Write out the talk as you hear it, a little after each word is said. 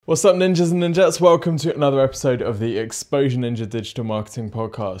What's up, ninjas and ninjas? Welcome to another episode of the Exposure Ninja Digital Marketing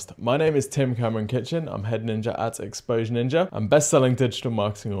Podcast. My name is Tim Cameron Kitchen. I'm head ninja at Exposure Ninja. I'm best-selling digital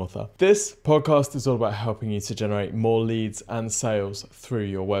marketing author. This podcast is all about helping you to generate more leads and sales through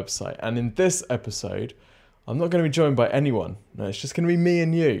your website. And in this episode, I'm not going to be joined by anyone. No, it's just going to be me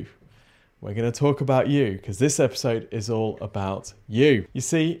and you. We're going to talk about you because this episode is all about you. You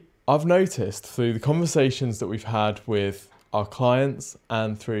see, I've noticed through the conversations that we've had with our clients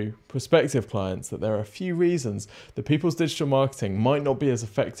and through prospective clients that there are a few reasons that people's digital marketing might not be as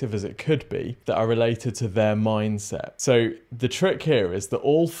effective as it could be that are related to their mindset. So the trick here is that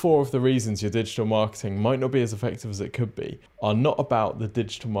all four of the reasons your digital marketing might not be as effective as it could be are not about the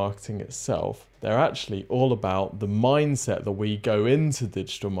digital marketing itself. They're actually all about the mindset that we go into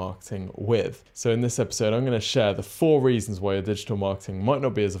digital marketing with. So in this episode, I'm going to share the four reasons why your digital marketing might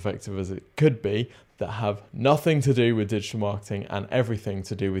not be as effective as it could be that have nothing to do with digital marketing and everything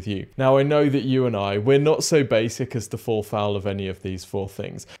to do with you. Now, I know that you and we're not so basic as to fall foul of any of these four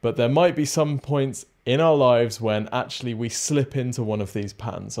things, but there might be some points in our lives when actually we slip into one of these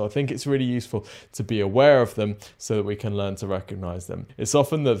patterns. So I think it's really useful to be aware of them so that we can learn to recognize them. It's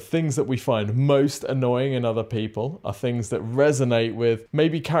often the things that we find most annoying in other people are things that resonate with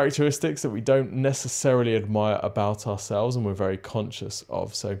maybe characteristics that we don't necessarily admire about ourselves and we're very conscious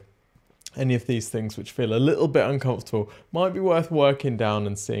of. So any of these things which feel a little bit uncomfortable might be worth working down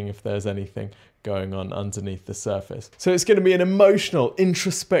and seeing if there's anything going on underneath the surface. So it's going to be an emotional,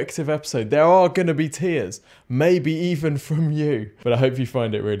 introspective episode. There are going to be tears, maybe even from you, but I hope you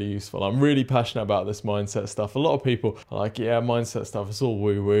find it really useful. I'm really passionate about this mindset stuff. A lot of people are like, yeah, mindset stuff, it's all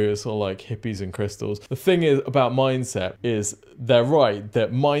woo-woo, it's all like hippies and crystals. The thing is about mindset is they're right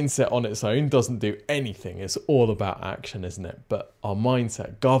that mindset on its own doesn't do anything. It's all about action, isn't it? But our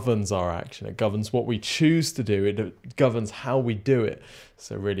mindset governs our action. It governs what we choose to do. It governs how we do it.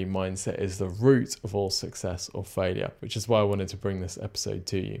 So really, mindset is the root of all success or failure, which is why I wanted to bring this episode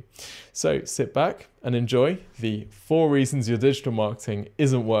to you. So sit back and enjoy the four reasons your digital marketing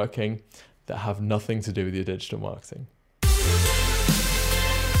isn't working that have nothing to do with your digital marketing.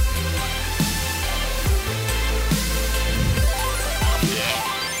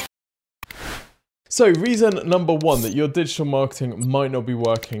 So reason number one that your digital marketing might not be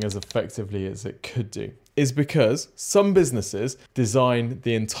working as effectively as it could do is because some businesses design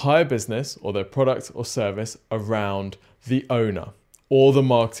the entire business or their product or service around the owner or the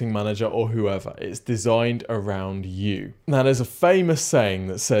marketing manager or whoever. It's designed around you. Now, there's a famous saying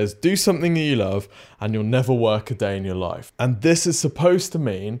that says, do something that you love and you'll never work a day in your life. And this is supposed to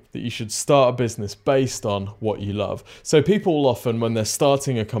mean that you should start a business based on what you love. So people will often, when they're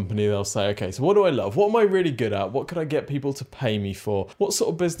starting a company, they'll say, okay, so what do I love? What am I really good at? What could I get people to pay me for? What sort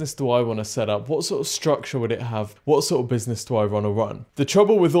of business do I want to set up? What sort of structure would it have? What sort of business do I want to run? The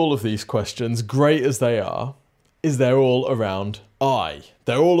trouble with all of these questions, great as they are, is they're all around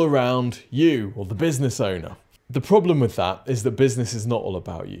They're all around you or the business owner. The problem with that is that business is not all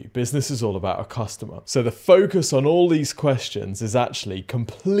about you. Business is all about a customer. So the focus on all these questions is actually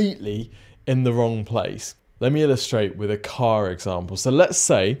completely in the wrong place. Let me illustrate with a car example. So let's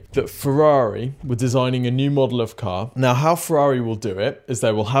say that Ferrari were designing a new model of car. Now, how Ferrari will do it is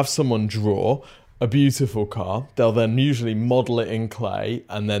they will have someone draw a beautiful car. They'll then usually model it in clay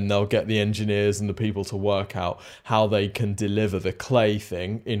and then they'll get the engineers and the people to work out how they can deliver the clay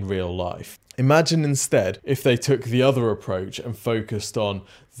thing in real life. Imagine instead if they took the other approach and focused on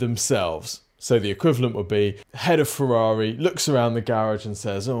themselves. So the equivalent would be head of Ferrari looks around the garage and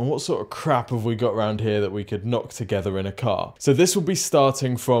says, oh, what sort of crap have we got around here that we could knock together in a car? So this will be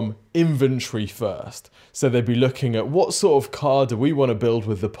starting from inventory first. So they'd be looking at what sort of car do we want to build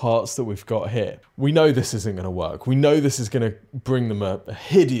with the parts that we've got here. We know this isn't going to work. We know this is going to bring them a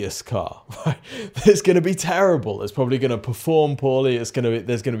hideous car. Right? It's going to be terrible. It's probably going to perform poorly. There's going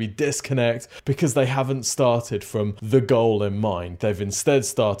to be disconnect because they haven't started from the goal in mind. They've instead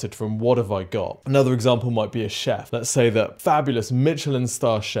started from what have I got. Another example might be a chef. Let's say that fabulous Michelin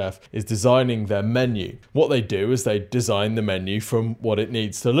star chef is designing their menu. What they do is they design the menu from what it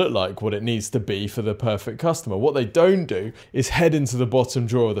needs to look like, what it needs to be for the perfect customer. What they don't do is head into the bottom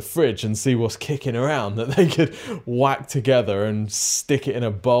drawer of the fridge and see what's kicking around that they could whack together and stick it in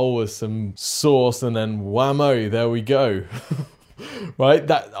a bowl with some sauce and then whammo, there we go. Right?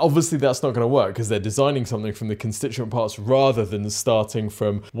 Obviously that's not going to work because they're designing something from the constituent parts rather than starting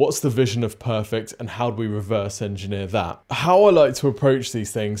from what's the vision of perfect and how do we reverse engineer that. How I like to approach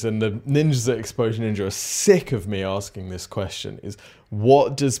these things, and the ninjas at Exposure Ninja are sick of me asking this question, is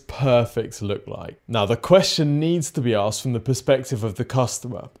what does perfect look like? Now the question needs to be asked from the perspective of the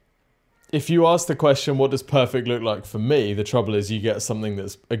customer. If you ask the question, what does perfect look like for me? The trouble is you get something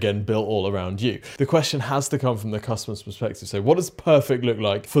that's, again, built all around you. The question has to come from the customer's perspective. So what does perfect look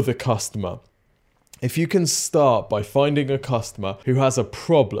like for the customer? If you can start by finding a customer who has a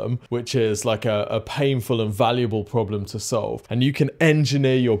problem, which is like a painful and valuable problem to solve, and you can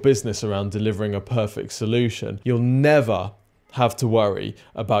engineer your business around delivering a perfect solution, you'll never have to worry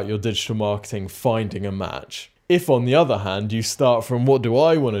about your digital marketing finding a match. If, on the other hand, you start from what do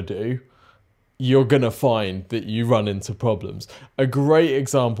I want to do, you're going to find that you run into problems. A great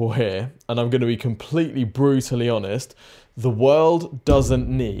example here, and I'm going to be completely brutally honest, the world doesn't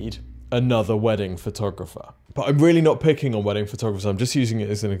need another wedding photographer. But I'm really not picking on wedding photographers, I'm just using it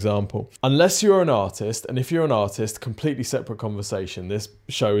as an example. Unless you're an artist, and if you're an artist, completely separate conversation. This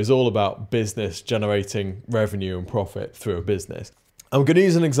show is all about business generating revenue and profit through a business. I'm going to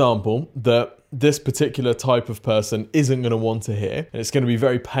use an example that this particular type of person isn't going to want to hear. And it's going to be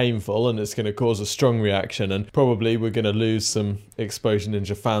very painful and it's going to cause a strong reaction, and probably we're going to lose some Exposure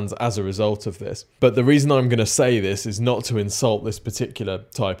Ninja fans as a result of this. But the reason I'm going to say this is not to insult this particular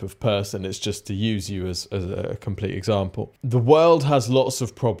type of person, it's just to use you as a complete example. The world has lots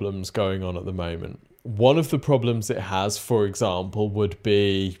of problems going on at the moment. One of the problems it has, for example, would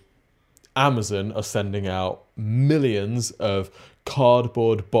be Amazon are sending out millions of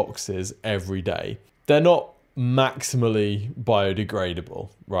cardboard boxes every day. They're not maximally biodegradable,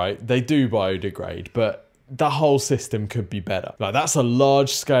 right? They do biodegrade, but the whole system could be better. Like, that's a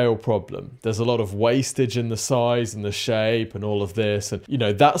large scale problem. There's a lot of wastage in the size and the shape and all of this. And, you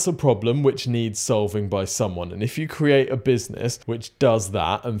know, that's a problem which needs solving by someone. And if you create a business which does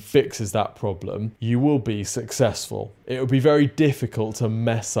that and fixes that problem, you will be successful. It will be very difficult to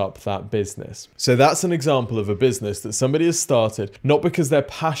mess up that business. So that's an example of a business that somebody has started, not because they're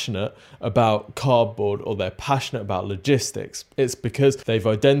passionate about cardboard or they're passionate about logistics. It's because they've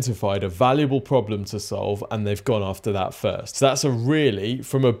identified a valuable problem to solve and they've gone after that first. So that's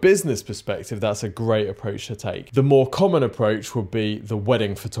from a business perspective, that's a great approach to take. The more common approach would be the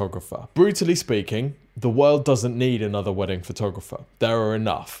wedding photographer. Brutally speaking, the world doesn't need another wedding photographer. There are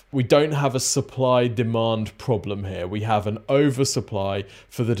enough. We don't have a supply-demand problem here. We have an oversupply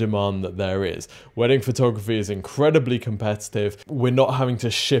for the demand that there is. Wedding photography is incredibly competitive. We're not having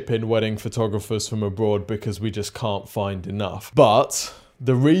to ship in wedding photographers from abroad because we just can't find enough. But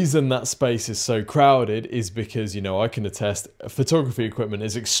the reason that space is so crowded is because, you know, I can attest photography equipment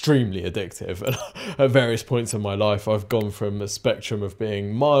is extremely addictive. And at various points in my life, I've gone from a spectrum of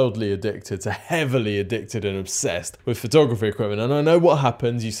being mildly addicted to heavily addicted and obsessed with photography equipment. And I know what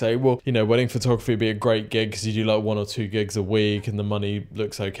happens. You say, well, you know, wedding photography would be a great gig because you do like 1 or 2 gigs a week and the money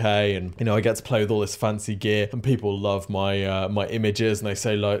looks okay. And, you know, I get to play with all this fancy gear and people love my my images and they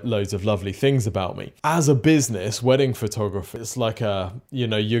say loads of lovely things about me. As a business, wedding photography, it's like you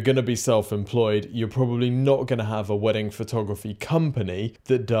know, you're going to be self-employed. You're probably not going to have a wedding photography company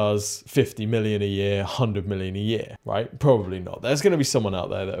that does 50 million a year, 100 million a year, right? Probably not. There's going to be someone out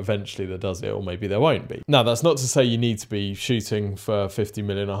there that eventually that does it, or maybe there won't be. Now, that's not to say you need to be shooting for 50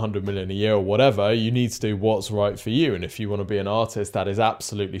 million, 100 million a year or whatever. You need to do what's right for you. And if you want to be an artist, that is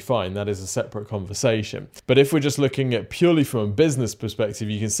absolutely fine. That is a separate conversation. But if we're just looking at purely from a business perspective,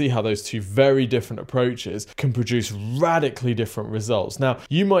 you can see how those two very different approaches can produce radically different results. Now,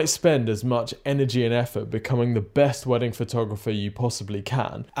 you might spend as much energy and effort becoming the best wedding photographer you possibly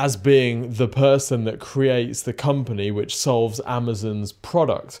can as being the person that creates the company which solves Amazon's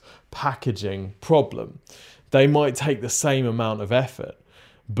product packaging problem. They might take the same amount of effort,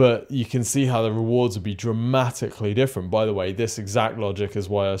 but you can see how the rewards would be dramatically different. By the way, this exact logic is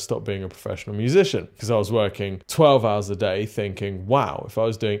why I stopped being a professional musician, because I was working 12 hours a day thinking, wow, if I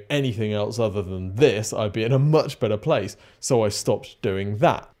was doing anything else other than this, I'd be in a much better place. So I stopped doing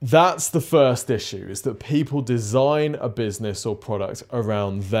that. That's the first issue, is that people design a business or product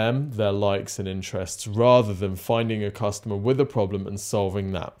around them, their likes and interests, rather than finding a customer with a problem and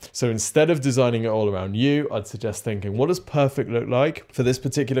solving that. So instead of designing it all around you, I'd suggest thinking, what does perfect look like for this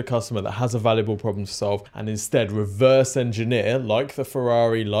particular customer that has a valuable problem to solve, and instead reverse engineer, like the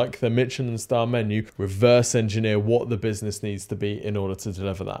Ferrari, like the Michelin star menu, reverse engineer what the business needs to be in order to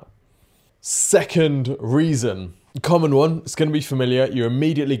deliver that. Second reason, common one, it's going to be familiar. You're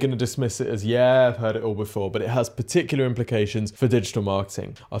immediately going to dismiss it as, yeah, I've heard it all before, but it has particular implications for digital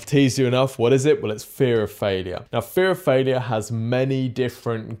marketing. I've teased you enough. What is it? Well, it's fear of failure. Now, fear of failure has many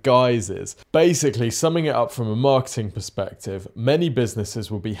different guises. Basically, summing it up from a marketing perspective, many businesses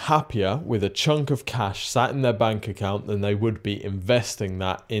will be happier with a chunk of cash sat in their bank account than they would be investing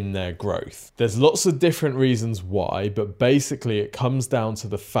that in their growth. There's lots of different reasons why, but basically it comes down to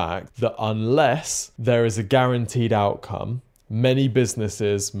the fact that unless there is a guaranteed outcome, many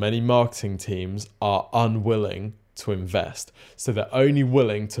businesses, many marketing teams are unwilling to invest. So they're only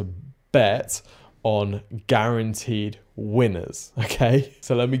willing to bet on guaranteed winners, okay?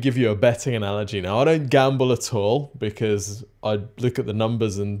 So let me give you a betting analogy. Now, I don't gamble at all because I look at the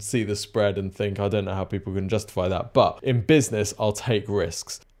numbers and see the spread and think, I don't know how people can justify that. But in business, I'll take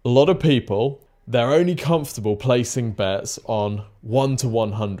risks. A lot of people, they're only comfortable placing bets on 1 to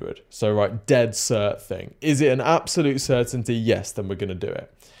 100. So, right, dead cert thing. Is it an absolute certainty? Yes, then we're going to do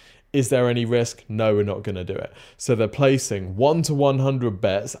it. Is there any risk? No, we're not going to do it. So they're placing 1 to 100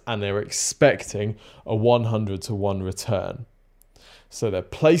 bets and they're expecting a 100 to 1 return. So they're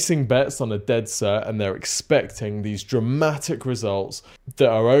placing bets on a dead cert and they're expecting these dramatic results that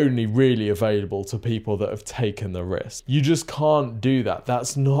are only really available to people that have taken the risk. You just can't do that.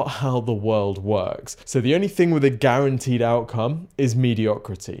 That's not how the world works. So the only thing with a guaranteed outcome is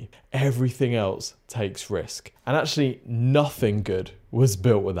mediocrity. Everything else takes risk. And actually, nothing good was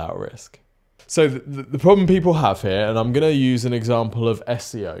built without risk. So the problem people have here, and I'm going to use an example of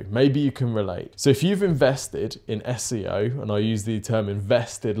SEO. Maybe you can relate. So if you've invested in SEO, and I use the term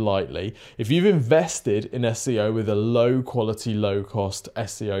invested lightly, if you've invested in SEO with a low quality, low cost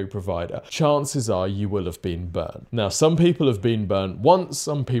SEO provider, chances are you will have been burnt. Now, some people have been burnt once,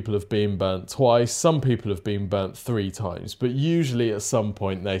 some people have been burnt twice, some people have been burnt 3 times, but usually at some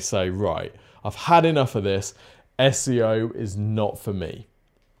point they say, right, I've had enough of this. SEO is not for me.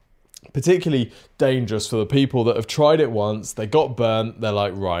 Particularly dangerous for the people that have tried it once, they got burnt, they're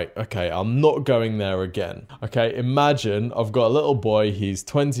like, right, okay, I'm not going there again. Okay, imagine I've got a little boy, he's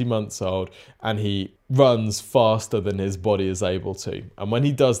 20 months old, and he runs faster than his body is able to. And when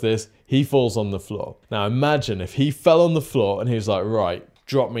he does this, he falls on the floor. Now imagine if he fell on the floor and he was like, right,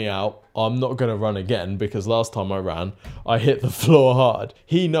 drop me out. I'm not going to run again because last time I ran, I hit the floor hard.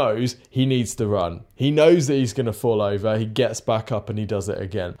 He knows he needs to run. He knows that he's going to fall over. He gets back up and he does it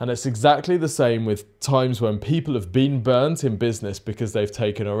again. And it's exactly the same with times when people have been burnt in business because they've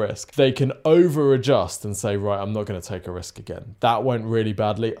taken a risk. They can over adjust and say, right, I'm not going to take a risk again. That went really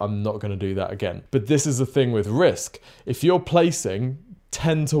badly. I'm not going to do that again. But this is the thing with risk. If you're placing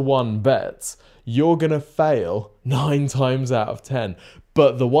 10 to 1 bets, you're going to fail 9 times out of 10.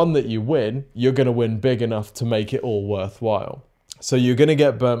 But the one that you win, you're going to win big enough to make it all worthwhile. So you're going to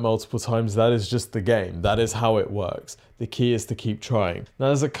get burnt multiple times. That is just the game. That is how it works. The key is to keep trying. Now,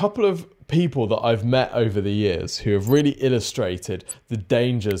 there's a couple of people that I've met over the years who have really illustrated the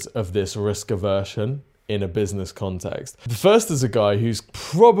dangers of this risk aversion in a business context. The first is a guy who's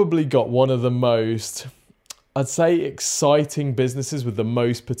probably got one of the most, I'd say, exciting businesses with the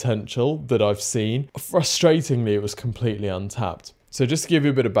most potential that I've seen. Frustratingly, it was completely untapped. So just to give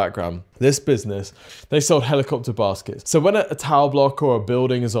you a bit of background, this business, they sold helicopter baskets. So when a tower block or a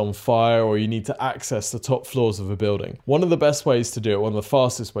building is on fire or you need to access the top floors of a building, one of the best ways to do it, one of the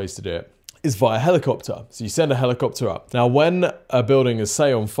fastest ways to do it, is via helicopter. So you send a helicopter up. Now, when a building is,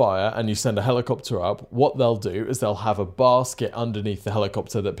 say, on fire and you send a helicopter up, what they'll do is they'll have a basket underneath the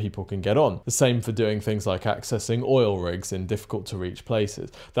helicopter that people can get on. The same for doing things like accessing oil rigs in difficult to reach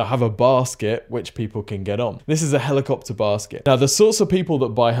places. They'll have a basket which people can get on. This is a helicopter basket. Now, the sorts of people that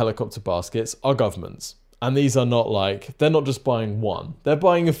buy helicopter baskets are governments. And these are not like, they're not just buying one, they're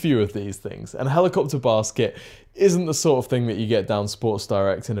buying a few of these things. And a helicopter basket isn't the sort of thing that you get down Sports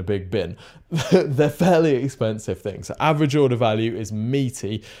Direct in a big bin. They're fairly expensive things. So average order value is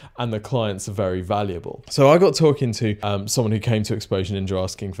meaty and the clients are very valuable. So I got talking to someone who came to Exposure Ninja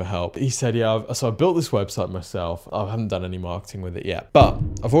asking for help. He said, yeah, so I built this website myself. I haven't done any marketing with it yet, but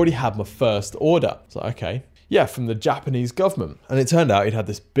I've already had my first order. So, okay. Yeah, from the Japanese government. And it turned out he'd had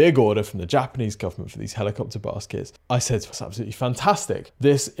this big order from the Japanese government for these helicopter baskets. I said, it's absolutely fantastic.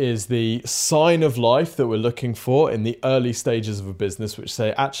 This is the sign of life that we're looking for in the early stages of a business, which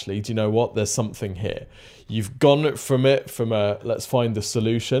say, actually, do you know what? There's something here. You've gone from a, let's find the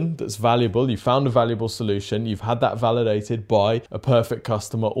solution that's valuable. You found a valuable solution. You've had that validated by a perfect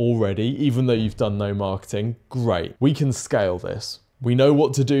customer already, even though you've done no marketing. Great. We can scale this. We know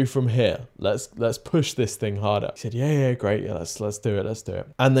what to do from here. Let's push this thing harder. He said, yeah, great. Yeah, let's do it.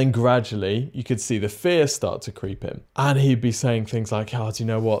 And then gradually you could see the fear start to creep in. And he'd be saying things like, oh, do you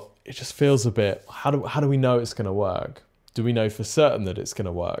know what? It just feels a bit, how do we know it's going to work? Do we know for certain that it's going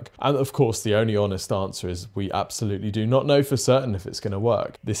to work? And of course, the only honest answer is we absolutely do not know for certain if it's going to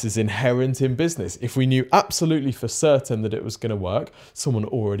work. This is inherent in business. If we knew absolutely for certain that it was going to work, someone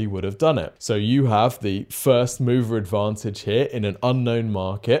already would have done it. So you have the first mover advantage here in an unknown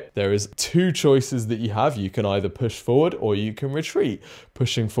market. There is 2 choices that you have. You can either push forward or you can retreat.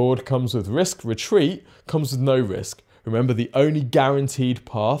 Pushing forward comes with risk. Retreat comes with no risk. Remember, the only guaranteed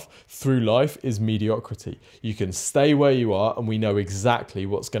path through life is mediocrity. You can stay where you are and we know exactly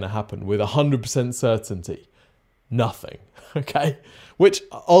what's going to happen with 100% certainty. Nothing. Okay? Which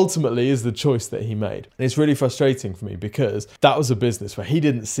ultimately is the choice that he made. And it's really frustrating for me because that was a business where he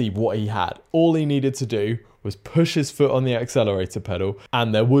didn't see what he had. All he needed to do was push his foot on the accelerator pedal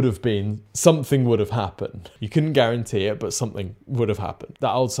and something would have happened. You couldn't guarantee it, but something would have happened.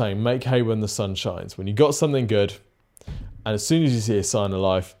 That old saying, make hay when the sun shines. When you got something good, and as soon as you see a sign of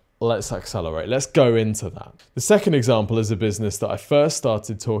life, let's accelerate. Let's go into that. The second example is a business that I first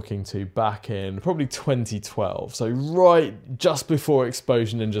started talking to back in probably 2012. So right just before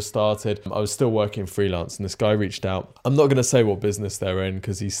Exposure Ninja started, I was still working freelance and this guy reached out. I'm not going to say what business they're in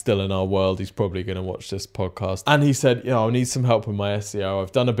because he's still in our world. He's probably going to watch this podcast. And he said, I need some help with my SEO.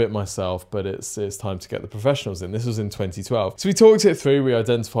 I've done a bit myself, but it's time to get the professionals in. This was in 2012. So we talked it through. We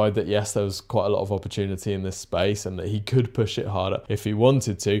identified that yes, there was quite a lot of opportunity in this space and that he could push it harder if he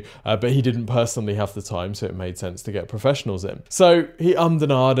wanted to. But he didn't personally have the time, so it made sense to get professionals in. So he ummed and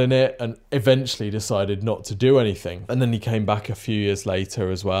ahed in it and eventually decided not to do anything. And then he came back a few years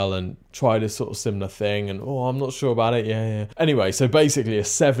later as well and tried a sort of similar thing and, I'm not sure about it, yeah. Anyway, so basically a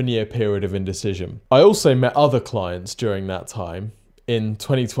 7-year period of indecision. I also met other clients during that time in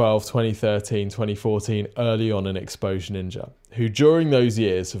 2012, 2013, 2014, early on in Exposure Ninja, who during those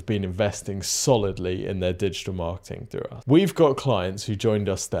years have been investing solidly in their digital marketing through us. We've got clients who joined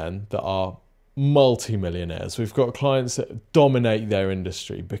us then that are multi-millionaires. We've got clients that dominate their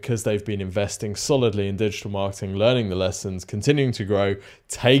industry because they've been investing solidly in digital marketing, learning the lessons, continuing to grow,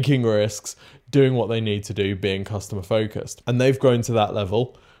 taking risks, doing what they need to do, being customer focused. And they've grown to that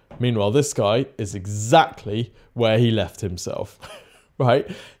level. Meanwhile, this guy is exactly where he left himself, right?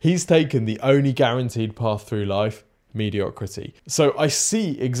 He's taken the only guaranteed path through life, mediocrity. So I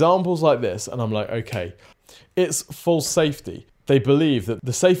see examples like this and I'm like, okay, it's false safety. They believe that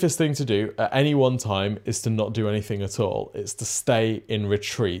the safest thing to do at any one time is to not do anything at all. It's to stay in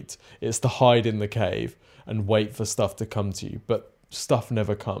retreat. It's to hide in the cave and wait for stuff to come to you. But stuff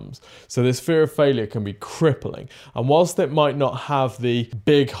never comes. So this fear of failure can be crippling. And whilst it might not have the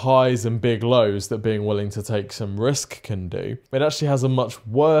big highs and big lows that being willing to take some risk can do, it actually has a much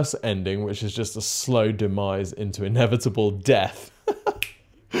worse ending, which is just a slow demise into inevitable death.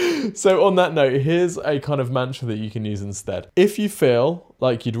 So on that note, here's a kind of mantra that you can use instead. If you feel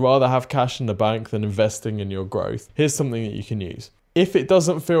like you'd rather have cash in the bank than investing in your growth, here's something that you can use. If it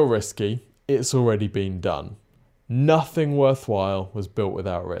doesn't feel risky, it's already been done. Nothing worthwhile was built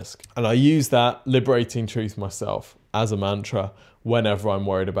without risk. And I use that liberating truth myself as a mantra whenever I'm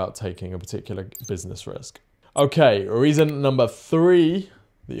worried about taking a particular business risk. Okay, reason number 3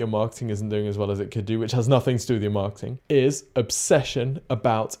 that your marketing isn't doing as well as it could do, which has nothing to do with your marketing, is obsession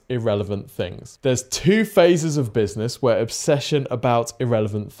about irrelevant things. There's 2 phases of business where obsession about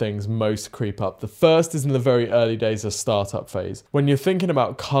irrelevant things most creep up. The first is in the very early days of startup phase. When you're thinking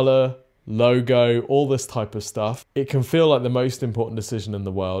about color, logo, all this type of stuff, it can feel like the most important decision in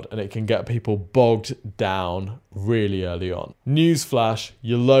the world and it can get people bogged down really early on. Newsflash,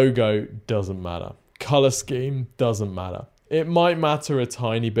 your logo doesn't matter. Color scheme doesn't matter. It might matter a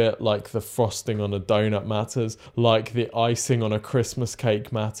tiny bit, like the frosting on a donut matters, like the icing on a Christmas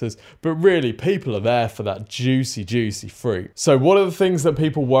cake matters, but really people are there for that juicy, juicy fruit. So what are the things that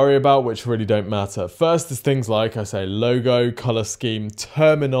people worry about which really don't matter? First is things like, I say, logo, color scheme,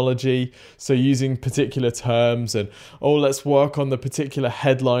 terminology, so using particular terms and, let's work on the particular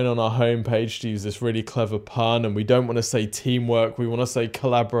headline on our homepage to use this really clever pun, and we don't want to say teamwork, we want to say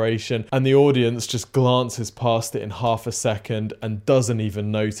collaboration, and the audience just glances past it in half a second and doesn't even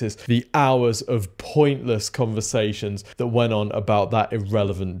notice the hours of pointless conversations that went on about that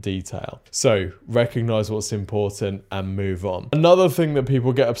irrelevant detail. So recognize what's important and move on. Another thing that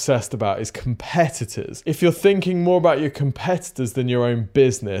people get obsessed about is competitors. If you're thinking more about your competitors than your own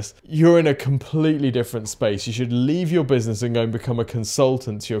business, you're in a completely different space. You should leave your business and go and become a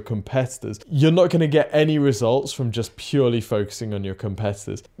consultant to your competitors. You're not going to get any results from just purely focusing on your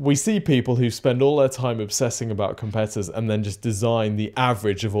competitors. We see people who spend all their time obsessing about competitors and then just design the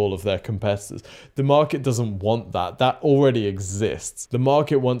average of all of their competitors. The market doesn't want that. That already exists. The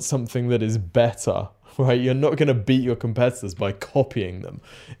market wants something that is better, right? You're not going to beat your competitors by copying them.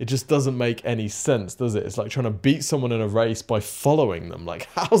 It just doesn't make any sense, does it? It's like trying to beat someone in a race by following them. Like,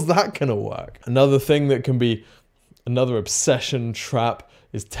 how's that going to work? Another thing that can be another obsession trap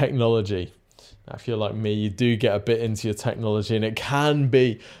is technology. Now, if you're like me, you do get a bit into your technology and it can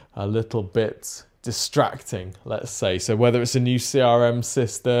be a little bit distracting, let's say. So whether it's a new CRM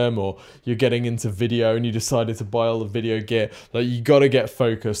system or you're getting into video and you decided to buy all the video gear, like, you got to get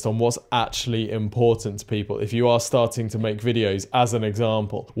focused on what's actually important to people. If you are starting to make videos, as an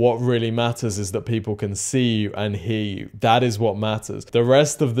example, what really matters is that people can see you and hear you. That is what matters. The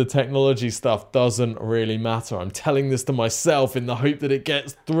rest of the technology stuff doesn't really matter. I'm telling this to myself in the hope that it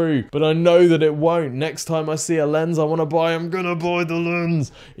gets through, but I know that it won't. Next time I see a lens I want to buy, I'm gonna buy the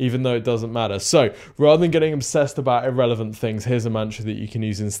lens, even though it doesn't matter. So rather than getting obsessed about irrelevant things, here's a mantra that you can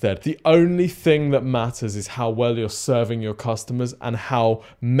use instead. The only thing that matters is how well you're serving your customers and how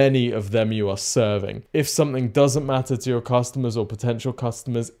many of them you are serving. If something doesn't matter to your customers or potential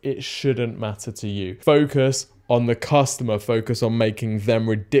customers, it shouldn't matter to you. Focus on the customer, focus on making them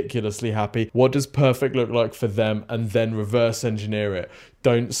ridiculously happy. What does perfect look like for them? And then reverse engineer it.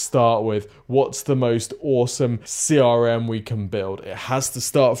 Don't start with what's the most awesome CRM we can build. It has to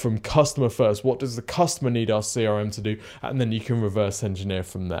start from customer first. What does the customer need our CRM to do? And then you can reverse engineer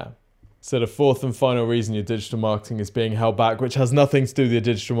from there. So the fourth and final reason your digital marketing is being held back, which has nothing to do with your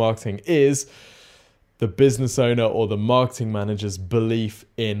digital marketing, is the business owner or the marketing manager's belief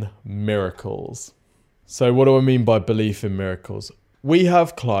in miracles. So what do I mean by belief in miracles? We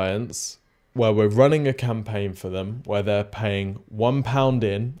have clients where we're running a campaign for them where they're paying £1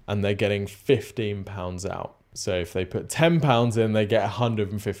 in and they're getting £15 out. So if they put £10 in, they get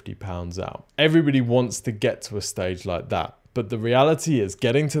 £150 out. Everybody wants to get to a stage like that. But the reality is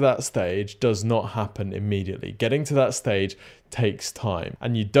getting to that stage does not happen immediately. Getting to that stage takes time.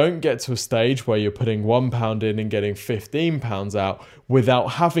 And you don't get to a stage where you're putting £1 in and getting £15 out without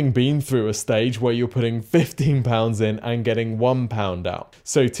having been through a stage where you're putting £15 in and getting £1 out.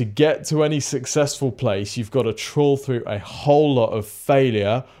 So to get to any successful place, you've got to trawl through a whole lot of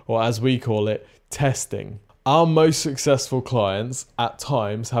failure, or as we call it, testing. Our most successful clients at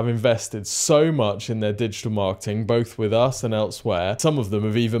times have invested so much in their digital marketing, both with us and elsewhere. Some of them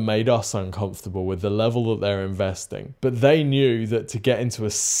have even made us uncomfortable with the level that they're investing. But they knew that to get into a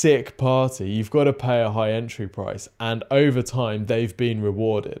sick party, you've got to pay a high entry price. And over time, they've been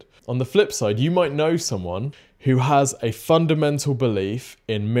rewarded. On the flip side, you might know someone who has a fundamental belief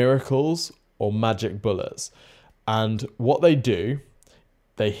in miracles or magic bullets. And what they do,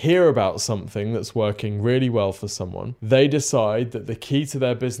 they hear about something that's working really well for someone. They decide that the key to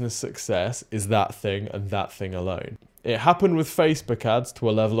their business success is that thing and that thing alone. It happened with Facebook ads to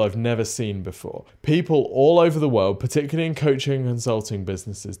a level I've never seen before. People all over the world, particularly in coaching and consulting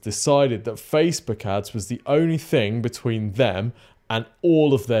businesses, decided that Facebook ads was the only thing between them and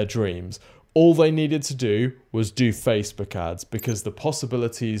all of their dreams. All they needed to do was do Facebook ads because the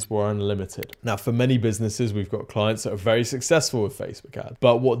possibilities were unlimited. Now, for many businesses, we've got clients that are very successful with Facebook ads.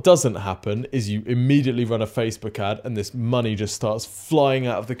 But what doesn't happen is you immediately run a Facebook ad and this money just starts flying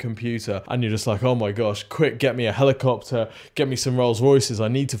out of the computer and you're just like, oh my gosh, quick, get me a helicopter, get me some Rolls Royces. I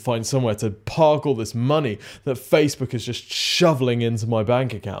need to find somewhere to park all this money that Facebook is just shoveling into my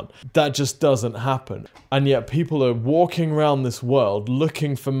bank account. That just doesn't happen. And yet people are walking around this world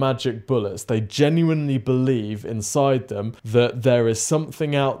looking for magic bullets. They genuinely believe inside them that there is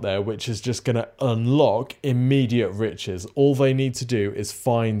something out there which is just going to unlock immediate riches. All they need to do is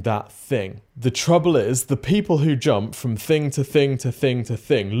find that thing. The trouble is, the people who jump from thing to thing to thing to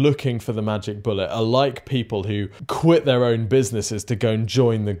thing looking for the magic bullet are like people who quit their own businesses to go and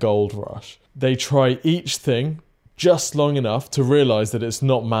join the gold rush. They try each thing just long enough to realize that it's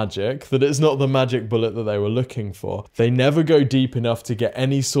not magic, that it's not the magic bullet that they were looking for. They never go deep enough to get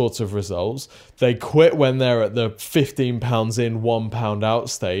any sort of results. They quit when they're at the £15 in, £1 out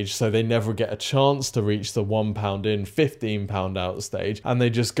stage, so they never get a chance to reach the £1 in, £15 out stage, and they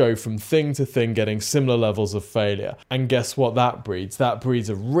just go from thing to thing getting similar levels of failure. And guess what that breeds? That breeds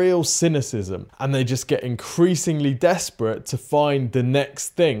a real cynicism, and they just get increasingly desperate to find the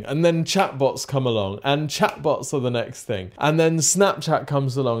next thing. And then chatbots come along, and chatbots are the next thing, and then Snapchat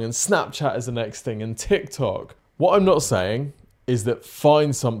comes along and Snapchat is the next thing, and TikTok. What I'm not saying is that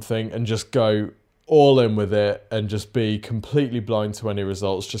find something and just go all in with it and just be completely blind to any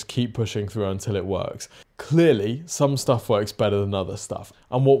results. Just keep pushing through until it works. Clearly, some stuff works better than other stuff,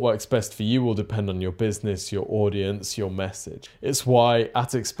 and what works best for you will depend on your business, your audience, your message. It's why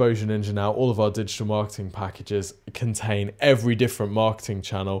at Exposure Ninja now, all of our digital marketing packages contain every different marketing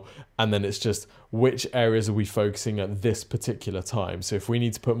channel And then it's just which areas are we focusing at this particular time. So if we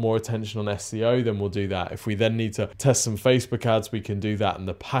need to put more attention on SEO, then we'll do that. If we then need to test some Facebook ads, we can do that. And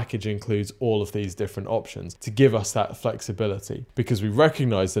the package includes all of these different options to give us that flexibility, because we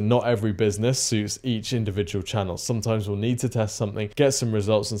recognize that not every business suits each individual channel. Sometimes we'll need to test something, get some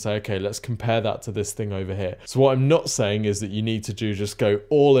results and say, okay, let's compare that to this thing over here. So what I'm not saying is that you need to just go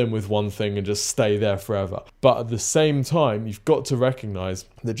all in with one thing and just stay there forever. But at the same time, you've got to recognize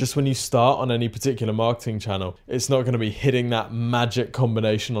that just when you start on any particular marketing channel, it's not going to be hitting that magic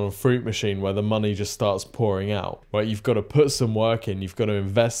combination on a fruit machine where the money just starts pouring out, right? You've got to put some work in, you've got to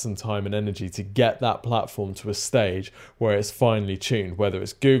invest some time and energy to get that platform to a stage where it's finely tuned, whether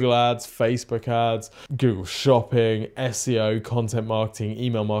it's Google ads, Facebook ads, Google shopping, SEO, content marketing,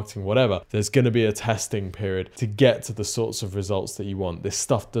 email marketing, whatever. There's going to be a testing period to get to the sorts of results that you want. This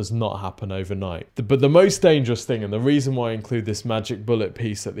stuff does not happen overnight. But the most dangerous thing, and the reason why I include this magic bullet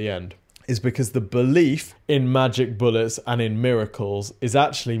piece at the end, is because the belief in magic bullets and in miracles is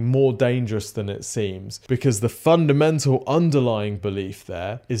actually more dangerous than it seems, because the fundamental underlying belief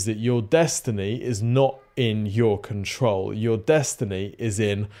there is that your destiny is not in your control. Your destiny is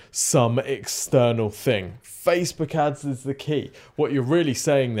in some external thing. Facebook ads is the key. What you're really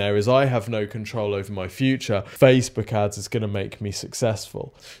saying there is, I have no control over my future. Facebook ads is going to make me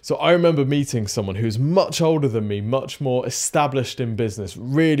successful. So I remember meeting someone who's much older than me, much more established in business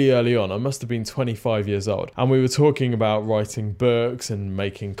really early on. I must have been 25 years old. And we were talking about writing books and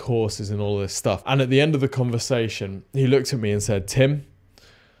making courses and all this stuff. And at the end of the conversation, he looked at me and said, Tim,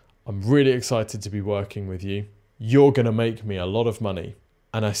 I'm really excited to be working with you. You're going to make me a lot of money.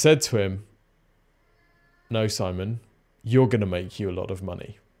 And I said to him, no, Simon, you're going to make you a lot of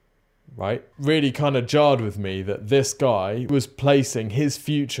money, right? Really kind of jarred with me that this guy was placing his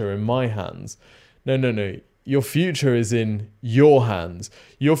future in my hands. No. Your future is in your hands.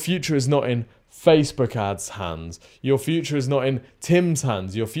 Your future is not in Facebook ads hands. Your future is not in Tim's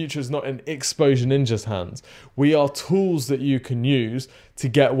hands. Your future is not in Exposure Ninja's hands. We are tools that you can use to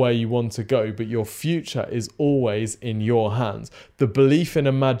get where you want to go, but your future is always in your hands. The belief in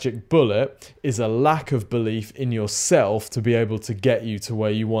a magic bullet is a lack of belief in yourself to be able to get you to where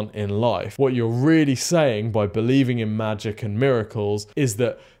you want in life. What you're really saying by believing in magic and miracles is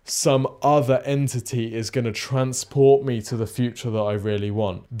that some other entity is going to transport me to the future that I really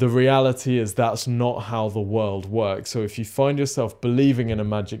want. The reality is that's not how the world works. So if you find yourself believing in a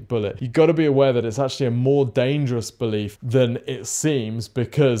magic bullet, you've got to be aware that it's actually a more dangerous belief than it seems,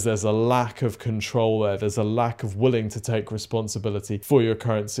 because there's a lack of control there. There's a lack of willing to take responsibility for your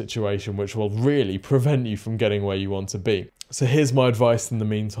current situation, which will really prevent you from getting where you want to be. So here's my advice in the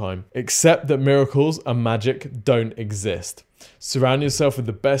meantime. Accept that miracles and magic don't exist. Surround yourself with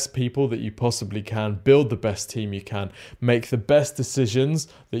the best people that you possibly can. Build the best team you can. Make the best decisions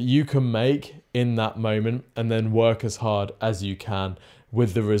that you can make in that moment, and then work as hard as you can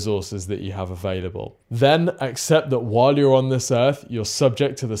with the resources that you have available. Then accept that while you're on this earth, you're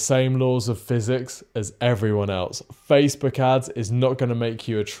subject to the same laws of physics as everyone else. Facebook ads is not going to make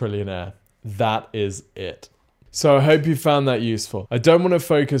you a trillionaire. That is it. So I hope you found that useful. I don't want to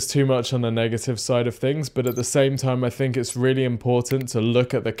focus too much on the negative side of things, but at the same time, I think it's really important to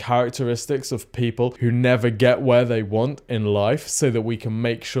look at the characteristics of people who never get where they want in life, so that we can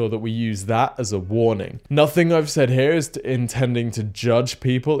make sure that we use that as a warning. Nothing I've said here is intending to judge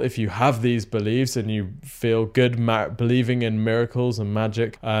people. If you have these beliefs and you feel good believing in miracles and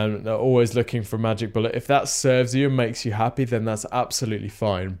magic and are always looking for a magic bullet, if that serves you and makes you happy, then that's absolutely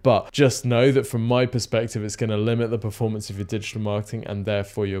fine. But just know that from my perspective, it's going to limit the performance of your digital marketing and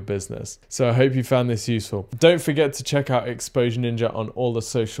therefore your business. So I hope you found this useful. Don't forget to check out Exposure Ninja on all the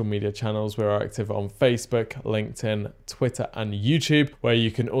social media channels. We're active on Facebook, LinkedIn, Twitter, and YouTube, where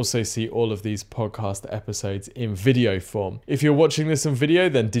you can also see all of these podcast episodes in video form. If you're watching this on video,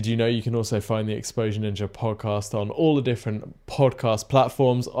 then did you know you can also find the Exposure Ninja podcast on all the different podcast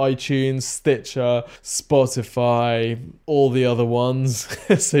platforms, iTunes, Stitcher, Spotify, all the other ones.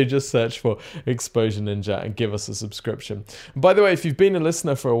 So just search for Exposure Ninja and give us a subscription. And by the way, if you've been a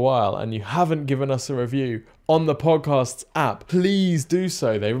listener for a while and you haven't given us a review on the podcasts app, please do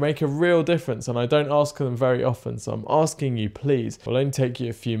so. They make a real difference and I don't ask them very often, so I'm asking you, please. It'll only take you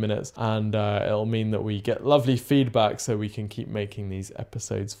a few minutes and it'll mean that we get lovely feedback so we can keep making these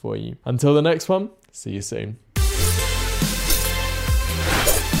episodes for you. Until the next one, see you soon.